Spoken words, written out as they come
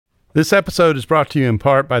This episode is brought to you in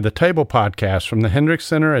part by the Table Podcast from the Hendricks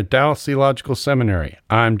Center at Dallas Theological Seminary.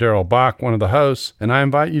 I'm Daryl Bach, one of the hosts, and I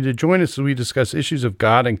invite you to join us as we discuss issues of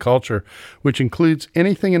God and culture, which includes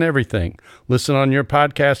anything and everything. Listen on your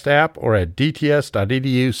podcast app or at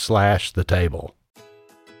dts.edu/the table.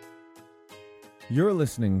 You're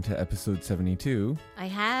listening to episode 72 I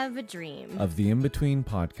Have a Dream of the In Between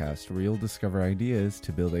podcast, where you'll discover ideas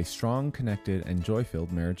to build a strong, connected, and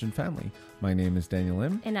joy-filled marriage and family. My name is Daniel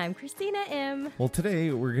M. And I'm Christina M. Well,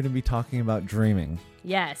 today we're going to be talking about dreaming.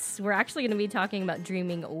 Yes, we're actually going to be talking about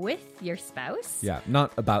dreaming with your spouse. Yeah,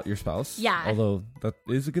 not about your spouse. Yeah. Although that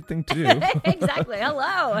is a good thing to do. Exactly.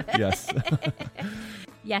 Hello. Yes.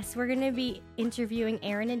 Yes, we're going to be interviewing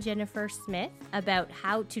Aaron and Jennifer Smith about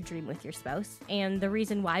how to dream with your spouse and the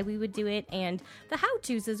reason why we would do it and the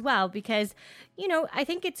how-tos as well, because, you know, I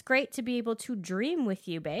think it's great to be able to dream with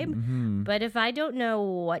you, babe. Mm-hmm. But if I don't know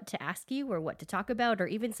what to ask you or what to talk about or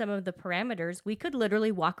even some of the parameters, we could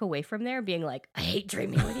literally walk away from there being like, I hate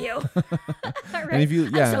dreaming with you. Right? And if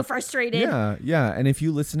you, yeah, I'm so frustrated. Yeah. And if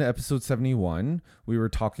you listen to episode 71, we were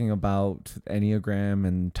talking about Enneagram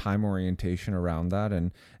and time orientation around that.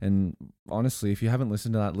 And honestly, if you haven't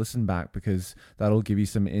listened to that, listen back, because that'll give you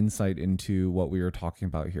some insight into what we were talking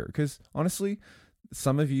about here. Because honestly,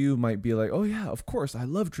 some of you might be like, oh yeah, of course, I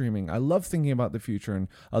love dreaming. I love thinking about the future. And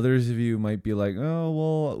others of you might be like, oh,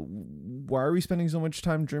 well, why are we spending so much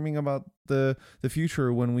time dreaming about the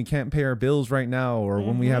future when we can't pay our bills right now, or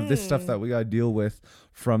when we have this stuff that we got to deal with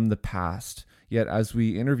from the past? Yet as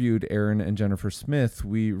we interviewed Aaron and Jennifer Smith,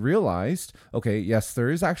 we realized, okay, yes, there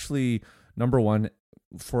is actually, number one,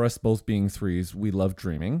 for us both being threes, we love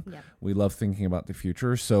dreaming. Yep. We love thinking about the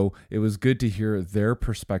future. So it was good to hear their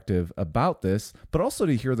perspective about this, but also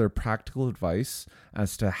to hear their practical advice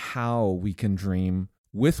as to how we can dream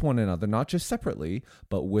with one another, not just separately,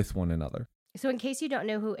 but with one another. So in case you don't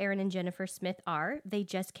know who Aaron and Jennifer Smith are, they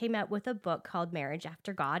just came out with a book called Marriage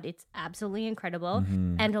After God. It's absolutely incredible.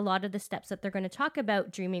 Mm-hmm. And a lot of the steps that they're going to talk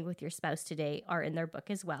about dreaming with your spouse today are in their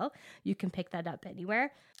book as well. You can pick that up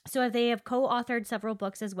anywhere. So they have co-authored several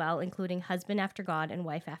books as well, including Husband After God and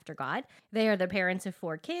Wife After God. They are the parents of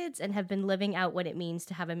 4 kids and have been living out what it means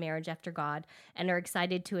to have a marriage after God, and are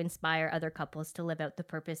excited to inspire other couples to live out the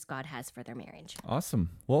purpose God has for their marriage. Awesome.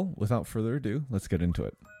 Well, without further ado, let's get into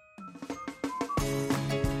it.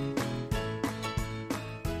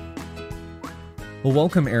 Well,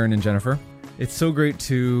 welcome, Aaron and Jennifer. It's so great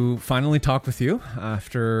to finally talk with you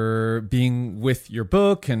after being with your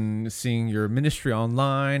book and seeing your ministry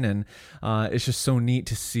online. And it's just so neat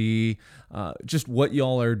to see just what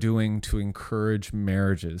y'all are doing to encourage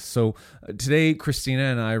marriages. So today, Christina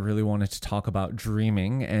and I really wanted to talk about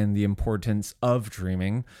dreaming and the importance of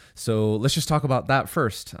dreaming. So let's just talk about that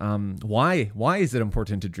first. Why is it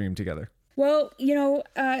important to dream together? Well, you know,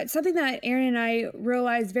 something that Aaron and I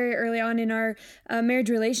realized very early on in our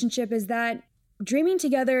marriage relationship is that dreaming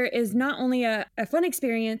together is not only a fun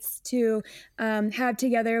experience to have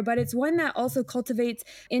together, but it's one that also cultivates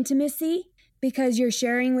intimacy, because you're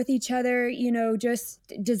sharing with each other, you know, just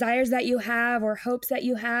desires that you have or hopes that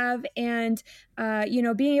you have. And, you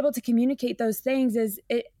know, being able to communicate those things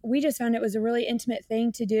we just found it was a really intimate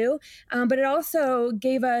thing to do. But it also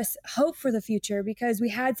gave us hope for the future, because we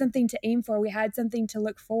had something to aim for. We had something to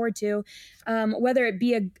look forward to, whether it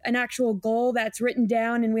be an actual goal that's written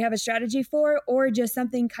down and we have a strategy for, or just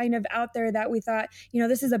something kind of out there that we thought, you know,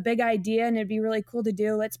 this is a big idea and it'd be really cool to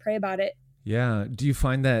do. Let's pray about it. Yeah. Do you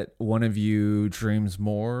find that one of you dreams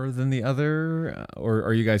more than the other, or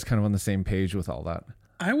are you guys kind of on the same page with all that?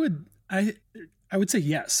 I would say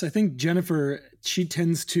yes. I think Jennifer, she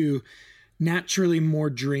tends to naturally more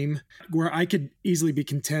dream, where I could easily be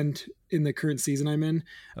content in the current season I'm in.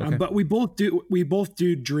 Okay. But we both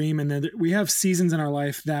do dream, and then we have seasons in our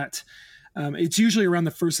life that it's usually around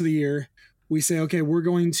the first of the year. We say, okay, we're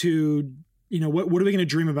going to, you know, what are we going to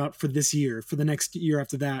dream about for this year, for the next year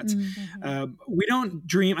after that? Mm-hmm. We don't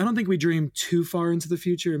dream. I don't think we dream too far into the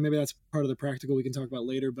future. And maybe that's part of the practical we can talk about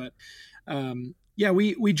later. But yeah,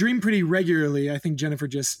 we dream pretty regularly. I think Jennifer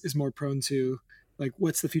just is more prone to, like,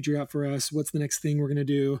 what's the future out for us? What's the next thing we're going to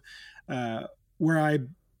do? Where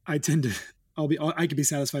I tend to, I could be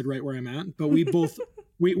satisfied right where I'm at, but we both,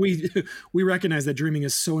 we recognize that dreaming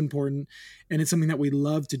is so important, and it's something that we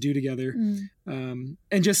love to do together. And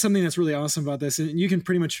just something that's really awesome about this. And you can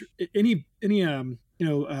pretty much any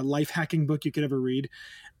life hacking book you could ever read,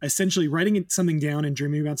 essentially writing something down and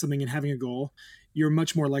dreaming about something and having a goal, you're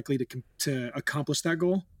much more likely to accomplish that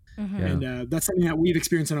goal. Mm-hmm. And that's something that we've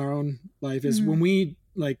experienced in our own life is when we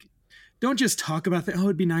don't just talk about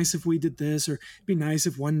it'd be nice if we did this, or it'd be nice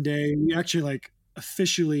if one day we actually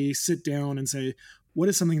officially sit down and say, what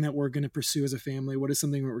is something that we're going to pursue as a family? What is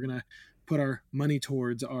something that we're going to put our money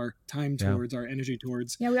towards, our time towards, our energy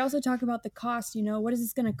towards? Yeah, we also talk about the cost, what is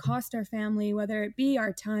this going to cost our family, whether it be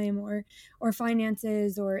our time or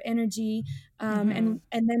finances or energy. And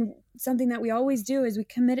then something that we always do is we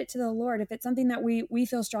commit it to the Lord. If it's something that we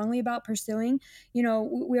feel strongly about pursuing, we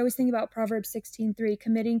always think about Proverbs 16:3,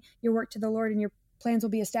 committing your work to the Lord and your plans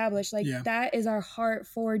will be established. That is our heart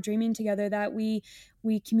for dreaming together, that we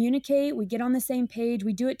communicate, we get on the same page,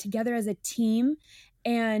 we do it together as a team,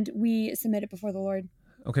 and we submit it before the Lord.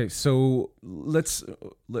 Okay, so let's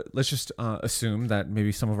just assume that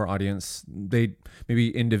maybe some of our audience, they maybe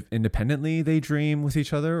independently they dream with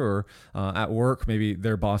each other, or at work maybe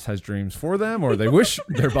their boss has dreams for them, or they wish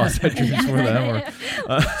their boss had dreams for them,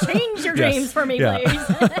 or change your dreams for me,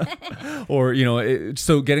 please. Or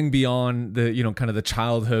so getting beyond the kind of the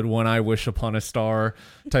childhood "when I wish upon a star"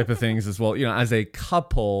 type of things as well. As a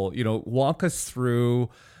couple, walk us through.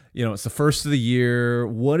 It's the first of the year.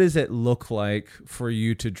 What does it look like for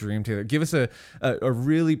you to dream together? Give us a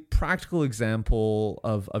really practical example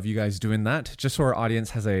of you guys doing that, just so our audience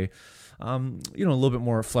has a little bit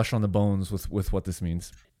more flesh on the bones with what this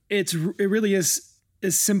means. It really is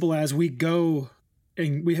as simple as we go,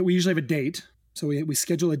 and we usually have a date. So we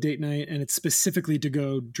schedule a date night, and it's specifically to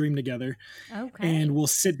go dream together. Okay. And we'll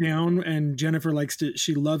sit down, and Jennifer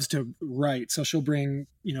she loves to write. So she'll bring,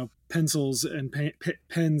 pencils and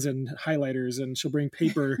pens and highlighters, and she'll bring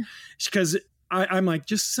paper because I'm like,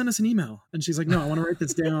 just send us an email. And she's like, no, I want to write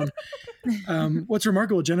this down. What's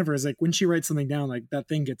remarkable with Jennifer is when she writes something down, that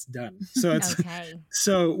thing gets done. So it's,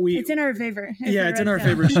 it's in our favor. It's in our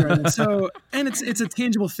favor. So, and it's a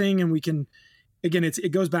tangible thing, and we can, again,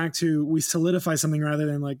 it goes back to, we solidify something rather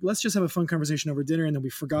than let's just have a fun conversation over dinner, and then we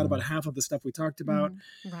forgot about half of the stuff we talked about.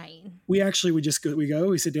 Right. We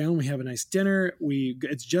sit down, we have a nice dinner.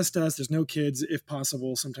 It's just us. There's no kids, if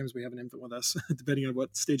possible. Sometimes we have an infant with us, depending on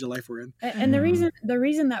what stage of life we're in. And the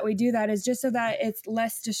reason that we do that is just so that it's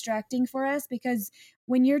less distracting for us, because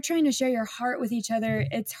when you're trying to share your heart with each other,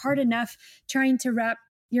 it's hard enough trying to wrap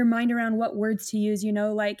your mind around what words to use,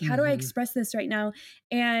 how do I express this right now?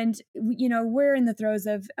 And, we're in the throes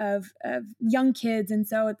of young kids. And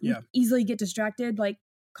so we easily get distracted,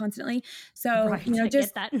 constantly. So,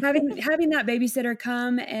 just having that babysitter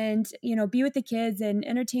come and, be with the kids and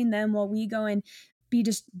entertain them while we go and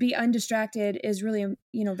be undistracted is really,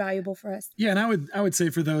 valuable for us. Yeah. And I would say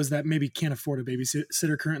for those that maybe can't afford a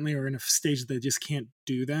babysitter currently, or in a stage that they just can't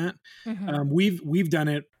do that, we've done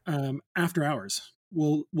it after hours.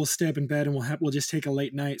 We'll stay up in bed, and we'll just take a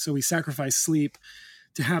late night. So we sacrifice sleep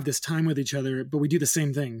to have this time with each other, but we do the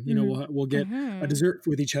same thing. We'll get a dessert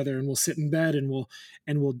with each other, and we'll sit in bed, and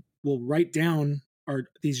we'll write down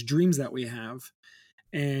these dreams that we have,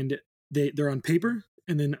 and they're on paper.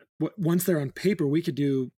 And then once they're on paper, we could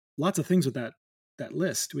do lots of things with that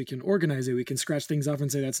list. We can organize it. We can scratch things off and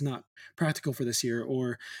say that's not practical for this year,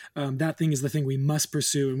 or that thing is the thing we must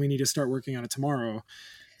pursue, and we need to start working on it tomorrow.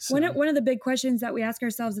 So. One of the big questions that we ask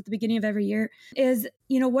ourselves at the beginning of every year is,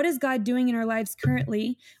 what is God doing in our lives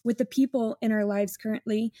currently with the people in our lives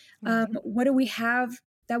currently? What do we have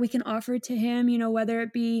that we can offer to him, whether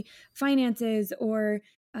it be finances or,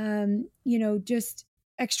 just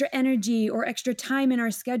extra energy or extra time in our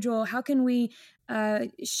schedule? How can we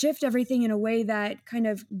shift everything in a way that kind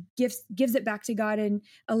of gives it back to God and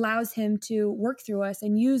allows him to work through us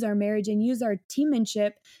and use our marriage and use our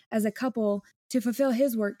teammanship as a couple to fulfill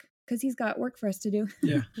his work, because he's got work for us to do.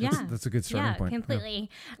 Yeah. That's a good starting point. Completely.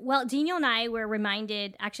 Yeah. Well, Daniel and I were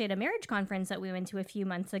reminded, actually at a marriage conference that we went to a few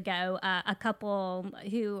months ago, a couple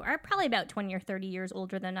who are probably about 20 or 30 years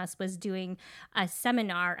older than us was doing a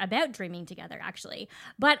seminar about dreaming together, actually.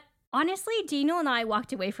 But honestly, Daniel and I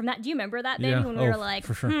walked away from that. Do you remember that, Ben? When we were like,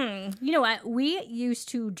 for sure. You know what? We used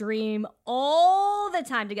to dream all the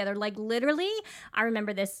time together. Literally, I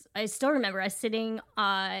remember this. I still remember us sitting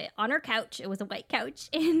on our couch. It was a white couch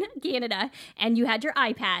in Canada. And you had your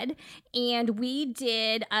iPad. And we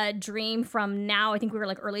did a dream from now, I think we were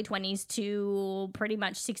early 20s to pretty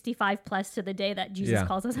much 65 plus to the day that Jesus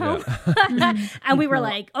calls us home. And we were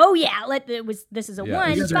like, oh yeah, this is a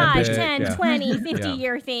 1, 5, 10, 20, 50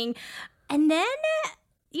 year thing. And then,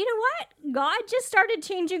 you know what? God just started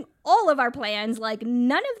changing all of our plans.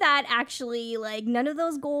 None of that actually, none of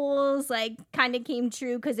those goals, kind of came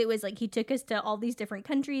true, because it was he took us to all these different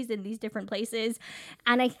countries and these different places.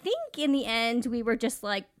 And I think in the end, we were just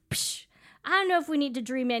psh, I don't know if we need to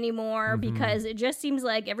dream anymore because it just seems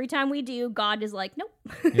like every time we do, God is like, nope,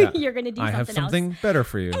 you're going to do something else. I have something better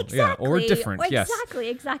for you. Exactly. Yeah, or different. Yes.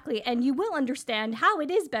 Exactly. And you will understand how it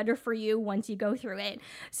is better for you once you go through it.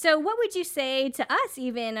 So what would you say to us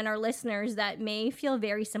even and our listeners that may feel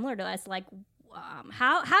very similar to us? Like,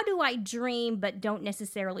 how do I dream but don't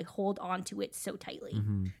necessarily hold on to it so tightly?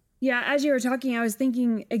 Mm-hmm. Yeah, as you were talking, I was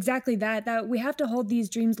thinking exactly that we have to hold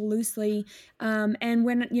these dreams loosely. And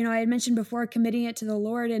when, I had mentioned before, committing it to the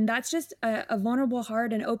Lord, and that's just a vulnerable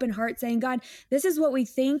heart, an open heart saying, God, this is what we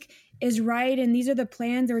think is right. And these are the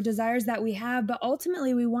plans or desires that we have. But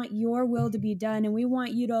ultimately, we want your will to be done. And we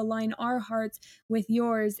want you to align our hearts with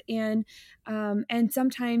yours. And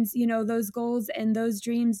sometimes, those goals and those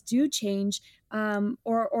dreams do change.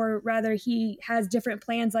 Or rather he has different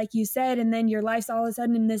plans, like you said, and then your life's all of a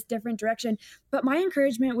sudden in this different direction. But my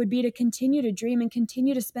encouragement would be to continue to dream and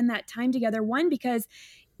continue to spend that time together. One, because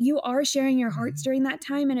you are sharing your hearts during that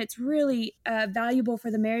time, and it's really valuable for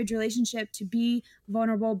the marriage relationship to be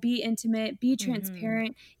vulnerable, be intimate, be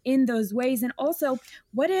transparent in those ways. And also,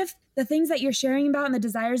 what if the things that you're sharing about and the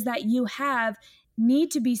desires that you have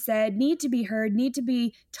need to be said, need to be heard, need to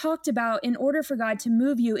be talked about in order for God to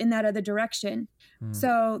move you in that other direction?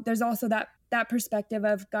 So there's also that perspective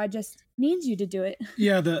of God just needs you to do it.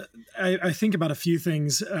 Yeah, I think about a few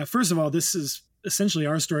things. First of all, this is essentially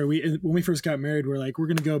our story. When we first got married, we're like, we're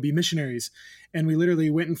going to go be missionaries. And we literally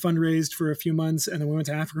went and fundraised for a few months. And then we went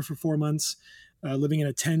to Africa for 4 months, living in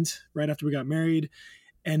a tent right after we got married.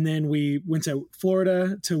 And then we went to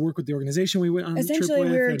Florida to work with the organization we went on. Essentially, the trip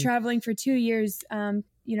with, we were traveling for 2 years,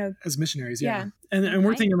 as missionaries. Yeah. And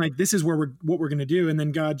we're thinking like, this is what we're going to do. And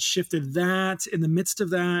then God shifted that in the midst of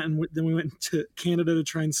that. And then we went to Canada to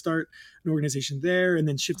try and start an organization there, and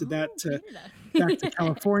then shifted that back to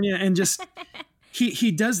California. And just,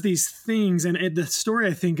 he does these things. And the story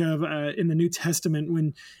I think of in the New Testament,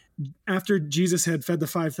 when after Jesus had fed the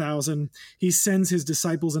 5,000, he sends his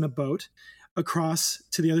disciples in a boat across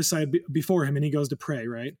to the other side before him, and he goes to pray,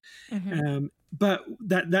 right? But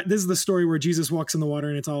that this is the story where Jesus walks in the water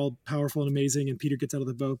and it's all powerful and amazing, and Peter gets out of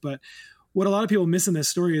the boat. But what a lot of people miss in this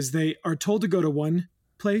story is they are told to go to one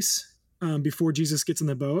place before Jesus gets in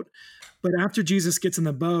the boat, but after Jesus gets in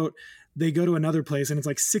the boat, they go to another place, and it's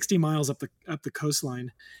like 60 miles up the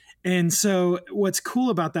coastline. And so what's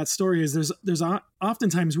cool about that story is there's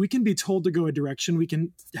oftentimes we can be told to go a direction. We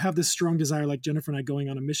can have this strong desire, like Jennifer and I, going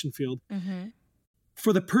on a mission field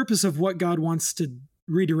for the purpose of what God wants to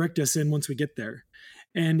redirect us in once we get there,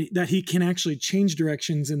 and that he can actually change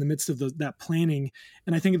directions in the midst of that planning.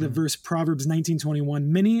 And I think of the verse Proverbs 19:21,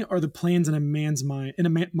 many are the plans in a man's mind,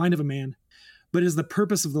 mind of a man, but it is the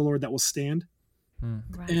purpose of the Lord that will stand.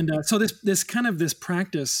 Right. And so this kind of this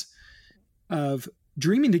practice of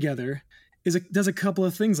dreaming together does a couple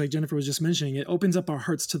of things, like Jennifer was just mentioning. It opens up our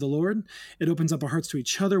hearts to the Lord. It opens up our hearts to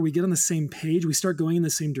each other. We get on the same page. We start going in the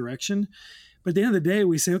same direction. But at the end of the day,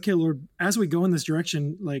 we say, okay, Lord, as we go in this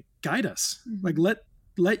direction, like, guide us. Like,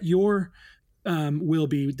 let your will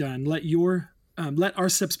be done. Let our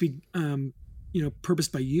steps be,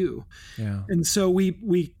 purposed by you. Yeah. And so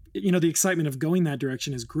we the excitement of going that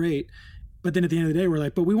direction is great. But then at the end of the day, we're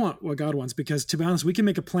like, but we want what God wants, because to be honest, we can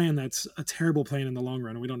make a plan that's a terrible plan in the long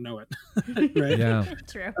run, and we don't know it. Right? Yeah.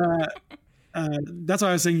 True. That's why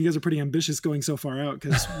I was saying you guys are pretty ambitious going so far out,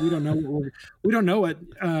 because we don't know what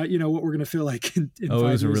what we're going to feel like in 5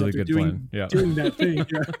 years. It was a really good plan. Yeah. Doing that thing.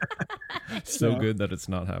 Yeah. So good that it's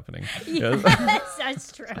not happening. Yes,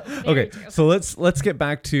 that's true. Okay, true. So let's get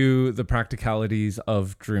back to the practicalities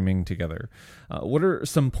of dreaming together. What are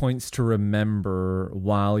some points to remember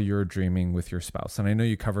while you're dreaming with your spouse? And I know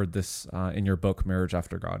you covered this in your book, Marriage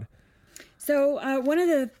After God. So one of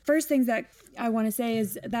the first things that I want to say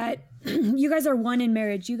is that you guys are one in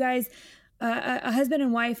marriage. You guys, a husband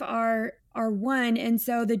and wife are one. And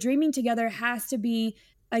so the dreaming together has to be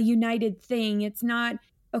a united thing. It's not,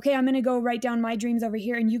 okay, I'm going to go write down my dreams over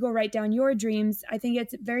here and you go write down your dreams. I think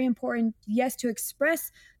it's very important, yes, to express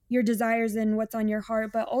your desires and what's on your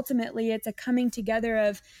heart, but ultimately it's a coming together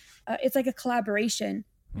of, it's like a collaboration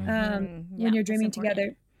when you're dreaming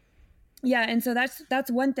together. Yeah, and so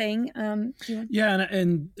that's one thing. And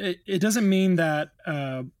it doesn't mean that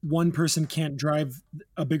one person can't drive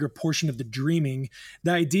a bigger portion of the dreaming.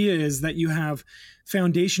 The idea is that you have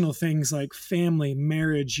foundational things like family,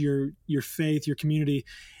 marriage, your faith, your community,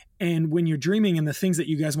 and when you're dreaming and the things that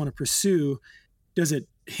you guys want to pursue, does it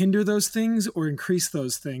hinder those things or increase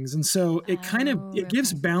those things? And so it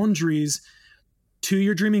gives boundaries to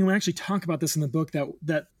your dreaming. We actually talk about this in the book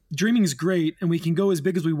that dreaming is great and we can go as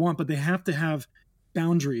big as we want, but they have to have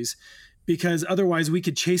boundaries, because otherwise we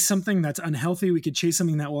could chase something that's unhealthy. We could chase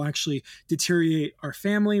something that will actually deteriorate our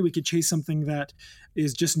family. We could chase something that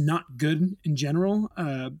is just not good in general.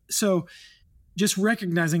 So just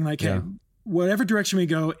recognizing like, hey, whatever direction we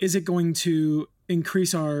go, is it going to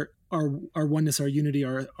increase our oneness, our unity,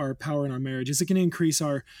 our power in our marriage? Is it going to increase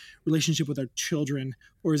our relationship with our children,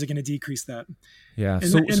 or is it going to decrease that? Yeah.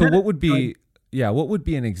 So what would be, what would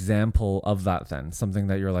be an example of that then? Something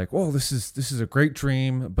that you're like, oh, this is a great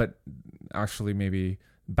dream, but actually maybe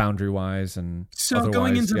boundary wise and so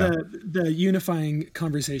going into the unifying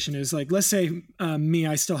conversation is like, let's say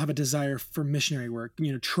I still have a desire for missionary work,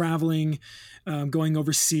 traveling, going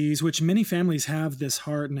overseas, which many families have this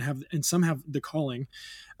heart and some have the calling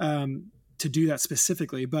to do that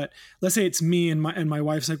specifically. But let's say it's me and my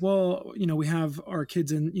wife's like, well, we have our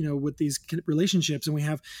kids in, with these relationships and we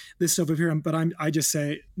have this stuff over here. But I just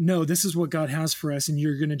say, no, this is what God has for us. And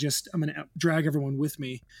I'm going to drag everyone with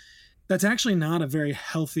me. That's actually not a very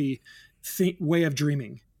healthy way of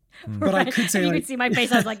dreaming. But I could say, you could see my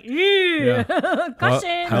face. I was like, ew,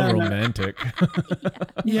 caution. How romantic.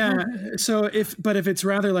 Yeah. So if it's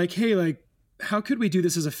rather like, hey, like, how could we do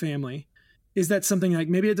this as a family? Is that something like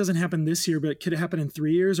maybe it doesn't happen this year, but could it happen in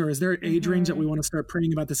 3 years? Or is there an age range that we want to start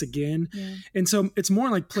praying about this again? Yeah. And so it's more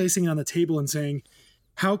like placing it on the table and saying,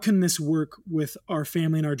 how can this work with our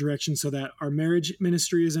family and our direction so that our marriage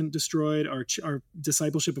ministry isn't destroyed, our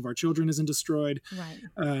discipleship of our children isn't destroyed,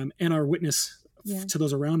 right. And our witness to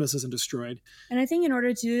those around us isn't destroyed. And I think in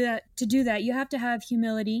order to do that, you have to have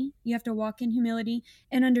humility. You have to walk in humility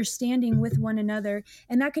and understanding with one another.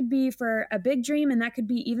 And that could be for a big dream, and that could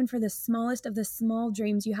be even for the smallest of the small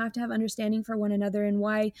dreams. You have to have understanding for one another and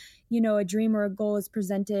why, a dream or a goal is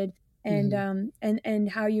presented. And and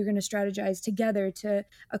how you're going to strategize together to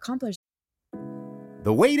accomplish.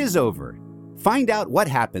 The wait is over. Find out what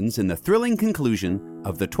happens in the thrilling conclusion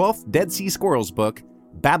of the 12th Dead Sea Squirrels book,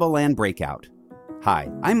 Babylon Breakout.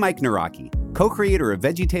 Hi, I'm Mike Naraki, co-creator of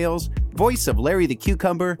VeggieTales, voice of Larry the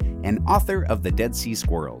Cucumber, and author of The Dead Sea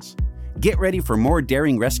Squirrels. Get ready for more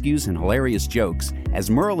daring rescues and hilarious jokes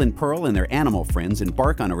as Merle and Pearl and their animal friends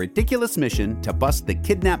embark on a ridiculous mission to bust the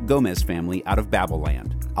kidnapped Gomez family out of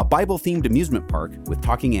Babylon, a Bible-themed amusement park with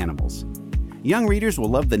talking animals. Young readers will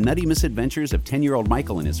love the nutty misadventures of 10-year-old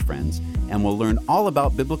Michael and his friends and will learn all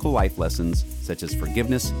about biblical life lessons such as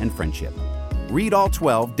forgiveness and friendship. Read all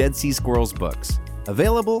 12 Dead Sea Squirrels books,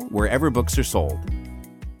 available wherever books are sold.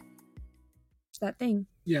 That thing.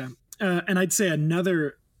 Yeah. And I'd say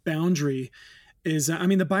another boundary is,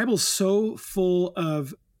 the Bible's so full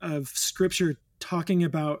of scripture talking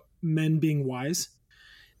about men being wise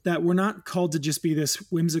that we're not called to just be this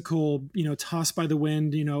whimsical, tossed by the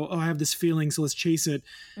wind, I have this feeling, so let's chase it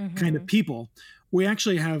kind of people. We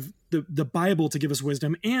actually have the Bible to give us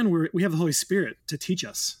wisdom, and we have the Holy Spirit to teach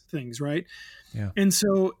us things, right? Yeah. And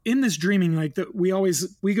so in this dreaming, like we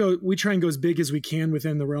try and go as big as we can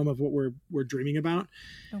within the realm of what we're dreaming about.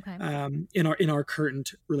 Okay. In our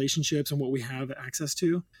current relationships and what we have access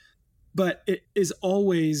to, but it is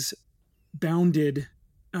always bounded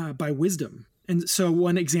by wisdom. And so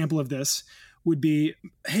one example of this would be,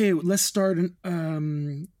 hey, let's start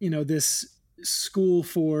this school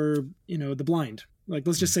for the blind. Like,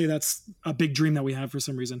 let's just say that's a big dream that we have for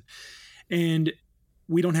some reason, and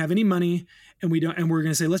we don't have any money, and we're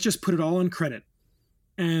going to say, let's just put it all on credit.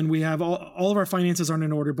 And we have all of our finances aren't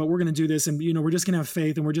in order, but we're going to do this. And, we're just going to have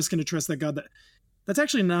faith, and we're just going to trust that God, that's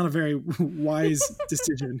actually not a very wise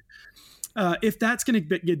decision. If that's going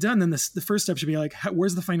to get done, then the first step should be like,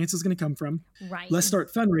 where's the finances going to come from? Right. Let's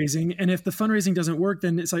start fundraising. And if the fundraising doesn't work,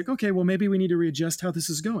 then it's like, okay, well, maybe we need to readjust how this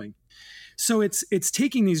is going. So it's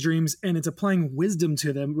taking these dreams and it's applying wisdom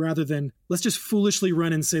to them rather than let's just foolishly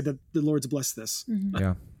run and say that the Lord's blessed this. Mm-hmm.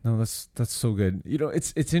 Yeah, no, that's so good.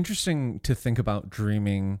 It's interesting to think about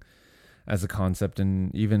dreaming as a concept,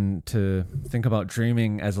 and even to think about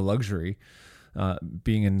dreaming as a luxury.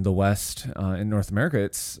 Being in the West, in North America,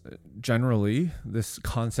 it's generally this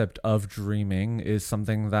concept of dreaming is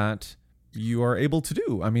something that you are able to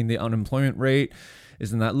do. I mean, the unemployment rate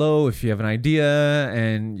isn't that low. If you have an idea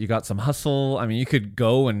and you got some hustle, you could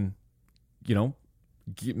go and,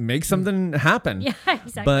 make something happen. Yeah,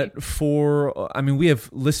 exactly. But we have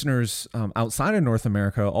listeners outside of North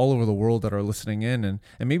America, all over the world that are listening in, and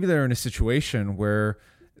maybe they're in a situation where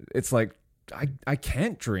it's like, I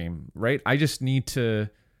can't dream, right? I just need to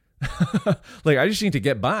I just need to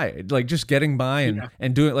get by, like just getting by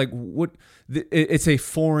and doing like it's a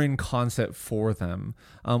foreign concept for them.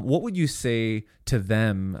 What would you say to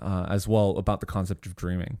them as well about the concept of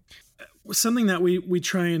dreaming? Something that we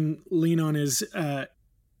try and lean on is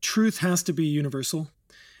truth has to be universal.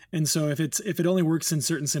 And so if it only works in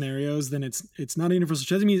certain scenarios, then it's not a universal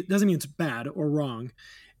truth. Doesn't mean it's bad or wrong.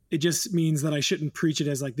 It just means that I shouldn't preach it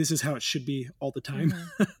as like, this is how it should be all the time.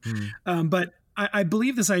 But I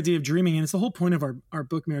believe this idea of dreaming, and it's the whole point of our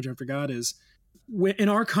book, Marriage After God, is in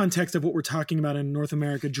our context of what we're talking about in North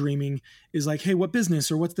America, dreaming is like, hey, what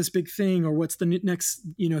business, or what's this big thing, or what's the next,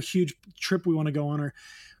 huge trip we want to go on, or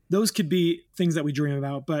those could be things that we dream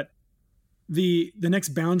about. But the next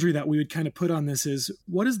boundary that we would kind of put on this is,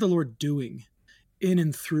 what is the Lord doing in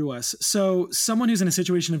and through us? So someone who's in a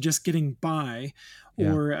situation of just getting by,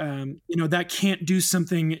 or that can't do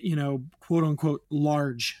something, quote unquote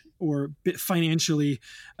large or financially,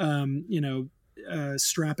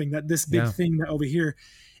 strapping, that this big thing that over here,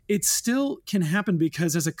 it still can happen,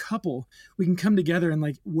 because as a couple, we can come together and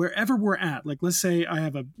like wherever we're at, like let's say I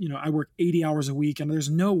have I work 80 hours a week, and there's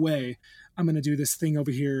no way I'm going to do this thing over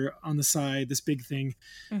here on the side, this big thing.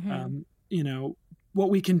 What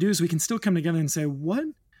we can do is we can still come together and say,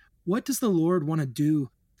 what does the Lord want to do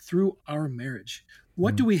through our marriage?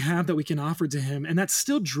 What do we have that we can offer to him? And that's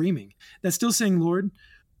still dreaming. That's still saying, Lord,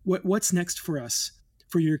 what's next for us,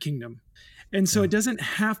 for your kingdom? And so it doesn't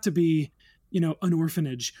have to be, an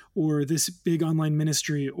orphanage or this big online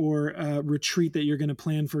ministry or a retreat that you're going to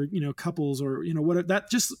plan for, couples, or, what that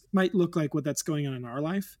just might look like what that's going on in our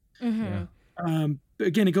life. But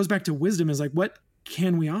again, it goes back to wisdom, is like, what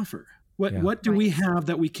can we offer? What do we have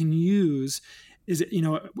that we can use? Is it,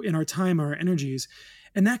 in our time, our energies?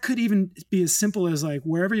 And that could even be as simple as like,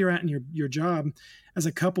 wherever you're at in your job as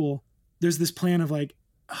a couple, there's this plan of like,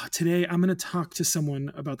 today I'm going to talk to someone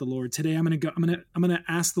about the Lord. Today I'm going to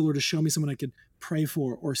ask the Lord to show me someone I could pray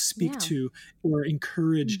for or speak to or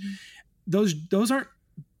encourage. Those aren't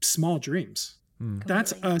small dreams.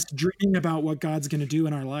 That's us dreaming about what God's going to do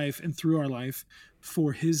in our life and through our life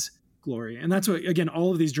for his glory. And that's what, again,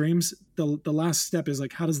 all of these dreams, the last step is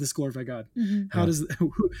like, how does this glorify God? How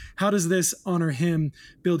does this honor him,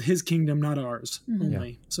 build his kingdom, not ours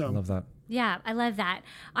only? So I love that. Yeah, I love that.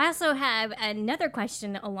 I also have another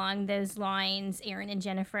question along those lines, Aaron and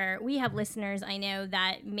Jennifer. We have listeners, I know,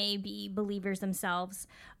 that may be believers themselves,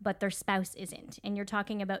 but their spouse isn't. And you're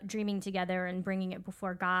talking about dreaming together and bringing it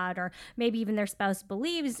before God, or maybe even their spouse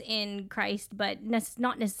believes in Christ, but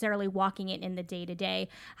not necessarily walking it in the day-to-day.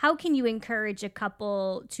 How can you encourage a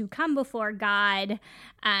couple to come before God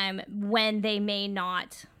when they may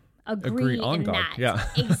not agree on in God? that? Yeah.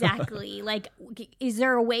 Exactly. Like, is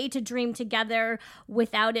there a way to dream together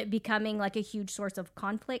without it becoming like a huge source of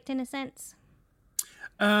conflict in a sense?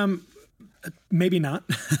 Maybe not.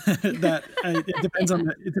 It depends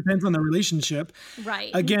on the relationship.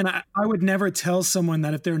 Right. Again, I would never tell someone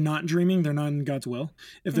that if they're not dreaming, they're not in God's will.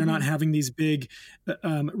 If they're not having these big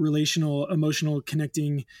relational, emotional,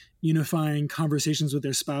 connecting, unifying conversations with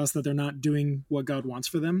their spouse, that they're not doing what God wants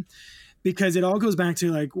for them. Because it all goes back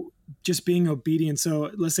to like just being obedient.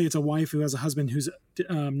 So let's say it's a wife who has a husband who's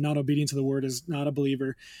not obedient to the word, is not a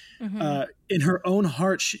believer. In her own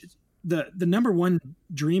heart, the number one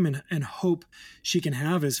dream and hope she can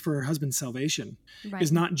have is for her husband's salvation.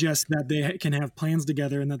 Is not just that they can have plans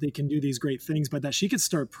together and that they can do these great things, but that she could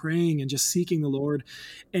start praying and just seeking the Lord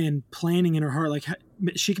and planning in her heart. Like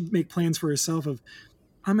she could make plans for herself of,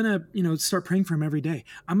 I'm going to, start praying for him every day.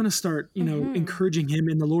 I'm going to start, encouraging him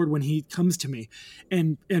in the Lord when he comes to me,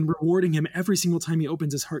 and rewarding him every single time he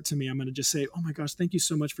opens his heart to me. I'm going to just say, oh my gosh, thank you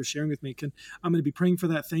so much for sharing with me. I'm going to be praying for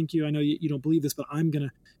that. Thank you. I know you don't believe this, but I'm going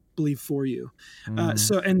to believe for you. And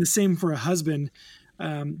the same for a husband.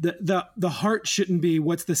 The heart shouldn't be,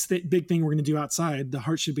 what's this big thing we're going to do outside? The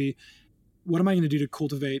heart should be, what am I going to do to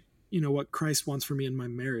cultivate, what Christ wants for me in my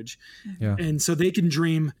marriage? And so they can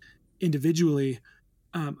dream individually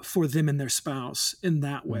for them and their spouse in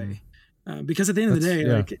that way. Because at the end of the day,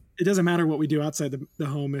 like, it doesn't matter what we do outside the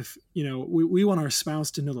home. If, we want our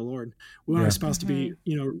spouse to know the Lord. We want our spouse to be,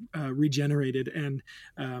 regenerated and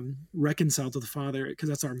reconciled to the Father, because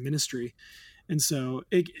that's our ministry. And so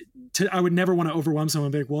I would never want to overwhelm someone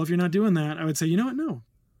and be like, well, if you're not doing that, I would say, you know what? No.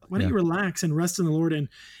 Why don't you relax and rest in the Lord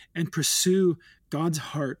and pursue God's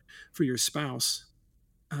heart for your spouse?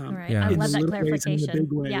 Right. I love that clarification.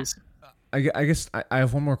 Yeah. I guess I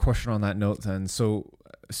have one more question on that note then. So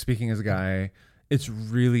speaking as a guy, it's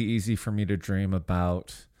really easy for me to dream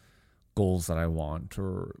about goals that I want,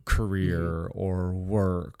 or career or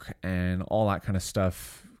work, and all that kind of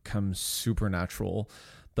stuff comes supernatural.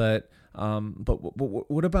 But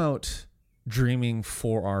what about dreaming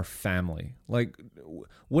for our family? Like,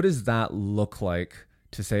 what does that look like?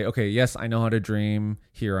 To say, okay, yes, I know how to dream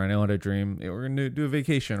here. I know how to dream. We're going to do a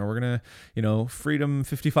vacation, or we're going to, Freedom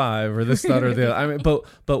 55, or this, that, or the. I mean, but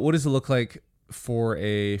what does it look like for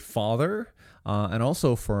a father and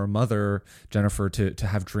also for a mother, Jennifer, to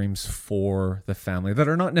have dreams for the family that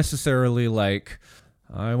are not necessarily like,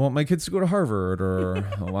 I want my kids to go to Harvard, or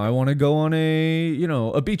I want to go on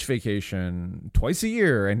a beach vacation twice a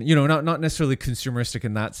year, and not necessarily consumeristic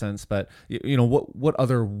in that sense, but what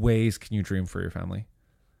other ways can you dream for your family?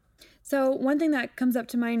 So one thing that comes up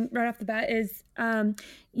to mind right off the bat is,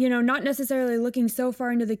 not necessarily looking so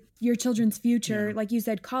far into your children's future, like you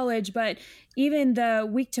said, college, but even the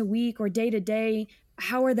week to week or day to day.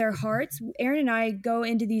 How are their hearts? Aaron and I go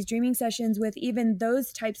into these dreaming sessions with even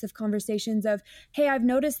those types of conversations of, hey, I've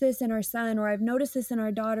noticed this in our son, or I've noticed this in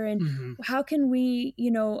our daughter, and how can we,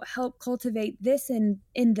 help cultivate this in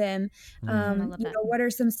them? What are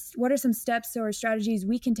some steps or strategies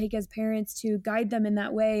we can take as parents to guide them in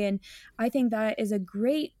that way? And I think that is a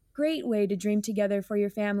great way to dream together for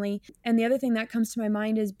your family. And the other thing that comes to my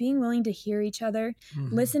mind is being willing to hear each other.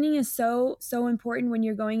 Listening is so important when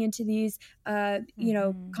you're going into these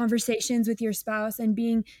conversations with your spouse, and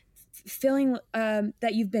feeling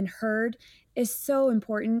that you've been heard is so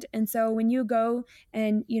important. And so when you go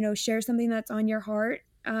and share something that's on your heart,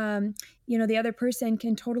 the other person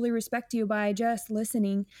can totally respect you by just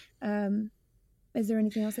listening. Is there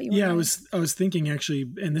anything else that you want to add? I was thinking, actually,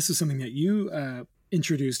 and this is something that you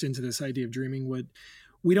introduced into this idea of dreaming.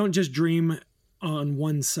 We don't just dream on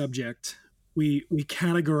one subject. We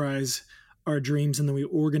categorize our dreams, and then we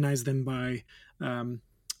organize them by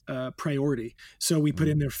priority. So we put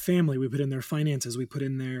in their family, we put in their finances, we put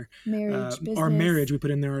in their our marriage, we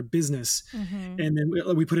put in there our business, and then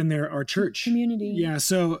we put in there our church community. Yeah.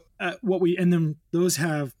 So and then those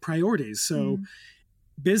have priorities. So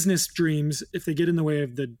business dreams, if they get in the way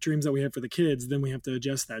of the dreams that we have for the kids, then we have to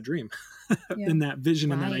adjust that dream and that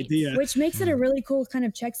vision and that idea. Which makes it a really cool kind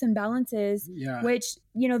of checks and balances, which,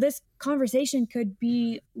 this conversation could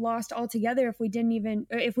be lost altogether if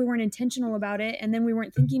we weren't intentional about it, and then we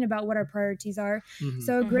weren't thinking about what our priorities are.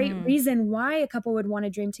 So a great reason why a couple would want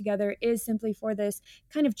to dream together is simply for this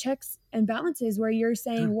kind of checks and balances, where you're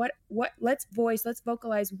saying let's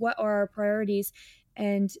vocalize what are our priorities,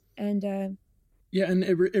 and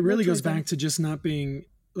it really goes back to just not being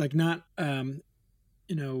like,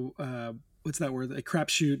 what's that word? A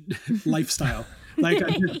crapshoot lifestyle.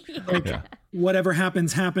 Whatever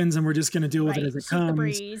happens, and we're just going to deal with it as it comes. The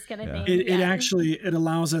breeze kind of thing. It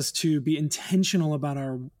allows us to be intentional about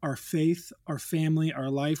our faith, our family, our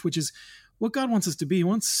life, which is what God wants us to be. He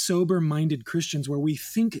wants sober-minded Christians where we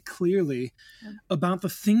think clearly about the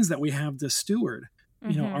things that we have to steward.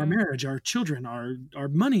 Our marriage, our children, our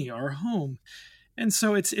money, our home. And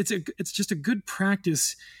so it's just a good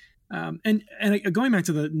practice. And going back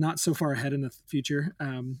to the not so far ahead in the future,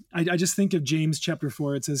 I just think of James chapter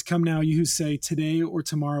 4. It says, "Come now, you who say, today or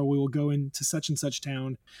tomorrow we will go into such and such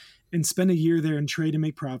town and spend a year there and trade and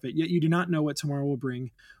make profit. Yet you do not know what tomorrow will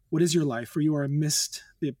bring. What is your life? For you are a mist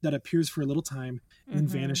that appears for a little time and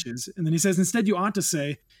then vanishes." And then he says, instead you ought to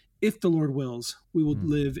say, if the Lord wills, we will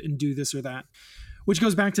live and do this or that. Which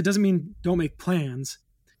goes back to, doesn't mean don't make plans.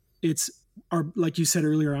 It's like you said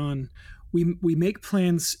earlier on, we make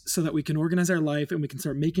plans so that we can organize our life, and we can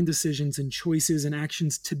start making decisions and choices and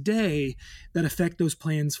actions today that affect those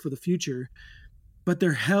plans for the future. But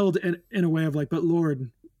they're held in a way of like, but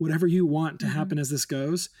Lord, whatever you want to happen as this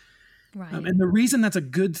goes. Right. And the reason that's a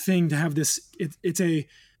good thing to have this, it's a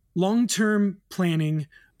long-term planning,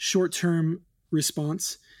 short-term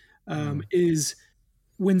response, is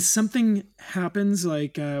when something happens,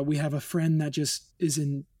 like we have a friend that just is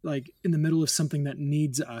in the middle of something that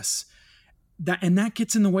needs us, that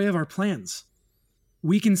gets in the way of our plans.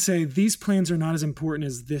 We can say these plans are not as important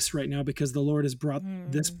as this right now, because the Lord has brought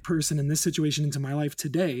this person in this situation into my life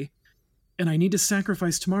today, and I need to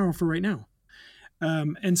sacrifice tomorrow for right now.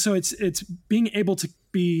 And so it's being able to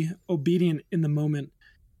be obedient in the moment,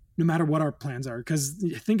 no matter what our plans are. Because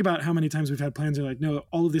think about how many times we've had plans that are like, no,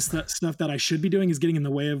 all of this stuff that I should be doing is getting in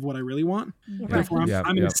the way of what I really want. Therefore, I'm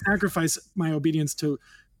going to sacrifice my obedience to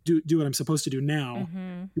do what I'm supposed to do now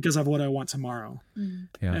because of what I want tomorrow.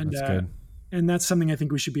 Yeah, and that's good. And that's something I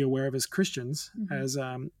think we should be aware of as Christians, as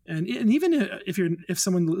and even if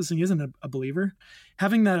someone listening isn't a believer,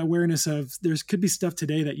 having that awareness of could be stuff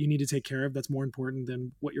today that you need to take care of that's more important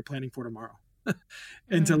than what you're planning for tomorrow,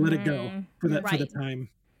 and to let it go for the time.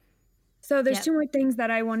 So there's two more things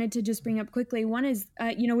that I wanted to just bring up quickly. One is,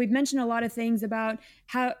 we've mentioned a lot of things about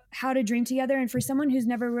how to dream together. And for someone who's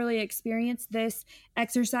never really experienced this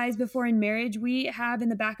exercise before in marriage, we have in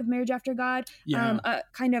the back of Marriage After God,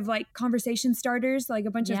 kind of like conversation starters, like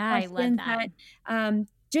a bunch of questions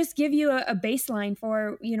just give you a baseline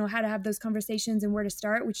for, how to have those conversations and where to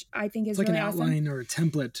start, which I think is it's like really an awesome. outline or a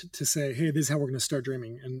template to say, hey, this is how we're going to start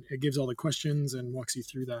dreaming. And it gives all the questions and walks you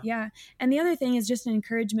through that. Yeah. And the other thing is just an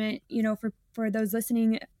encouragement, for those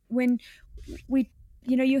listening, when we,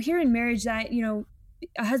 you hear in marriage that,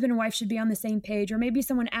 a husband and wife should be on the same page, or maybe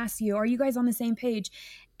someone asks you, are you guys on the same page?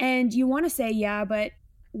 And you want to say, yeah, but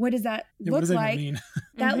what does that look like? Mean?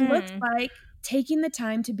 That looks like taking the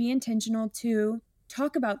time to be intentional to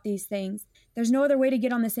talk about these things. There's no other way to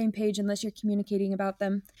get on the same page unless you're communicating about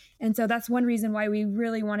them. And so that's one reason why we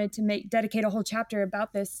really wanted to dedicate a whole chapter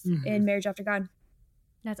about this in Marriage After God.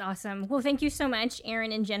 That's awesome. Well, thank you so much,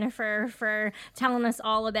 Aaron and Jennifer, for telling us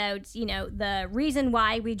all about, the reason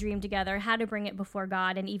why we dream together, how to bring it before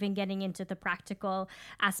God, and even getting into the practical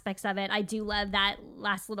aspects of it. I do love that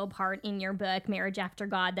last little part in your book, Marriage After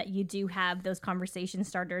God, that you do have those conversation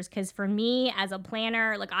starters. Because for me, as a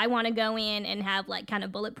planner, I want to go in and have kind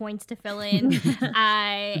of bullet points to fill in.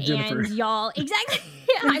 And y'all, exactly.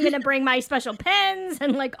 I'm going to bring my special pens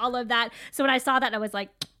and all of that. So when I saw that, I was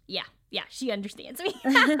like, yeah, she understands me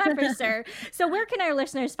for sure. So where can our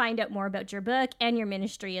listeners find out more about your book and your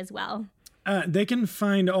ministry as well? They can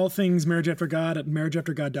find all things Marriage After God at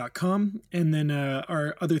marriageaftergod.com. And then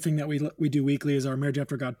our other thing that we do weekly is our Marriage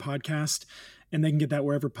After God podcast. And they can get that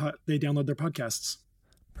wherever they download their podcasts.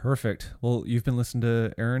 Perfect. Well, you've been listening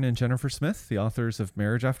to Aaron and Jennifer Smith, the authors of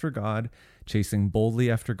Marriage After God, Chasing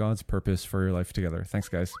Boldly After God's Purpose for Your Life Together. Thanks,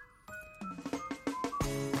 guys.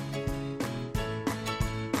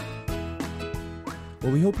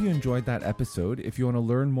 Well, we hope you enjoyed that episode. If you want to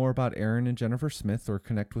learn more about Aaron and Jennifer Smith or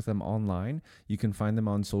connect with them online, you can find them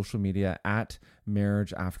on social media at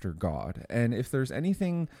Marriage After God. And if there's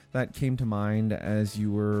anything that came to mind as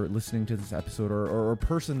you were listening to this episode, or a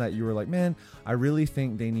person that you were like, man, I really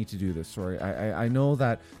think they need to do this, or I know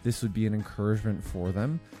that this would be an encouragement for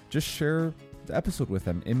them, just share the episode with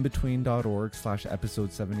them.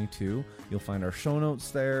 inbetween.org/episode 72. You'll find our show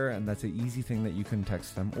notes there, and that's an easy thing that you can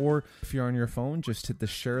text them. Or if you're on your phone, just hit the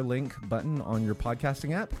share link button on your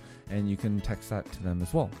podcasting app and you can text that to them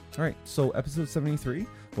as well. All right, so episode 73,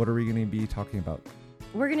 what are we going to be talking about?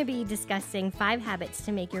 We're going to be discussing 5 habits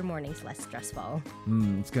to make your mornings less stressful.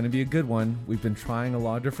 It's going to be a good one. We've been trying a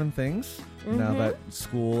lot of different things now that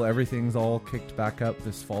school, everything's all kicked back up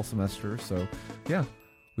this fall semester. So yeah,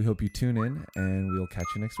 we hope you tune in, and we'll catch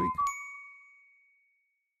you next week.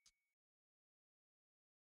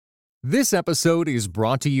 This episode is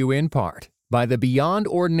brought to you in part by the Beyond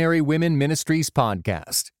Ordinary Women Ministries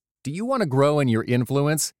podcast. Do you want to grow in your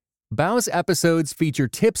influence? Bow's episodes feature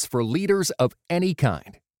tips for leaders of any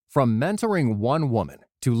kind, from mentoring one woman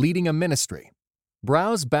to leading a ministry.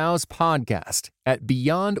 Browse Bow's podcast at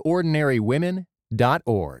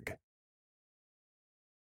beyondordinarywomen.org.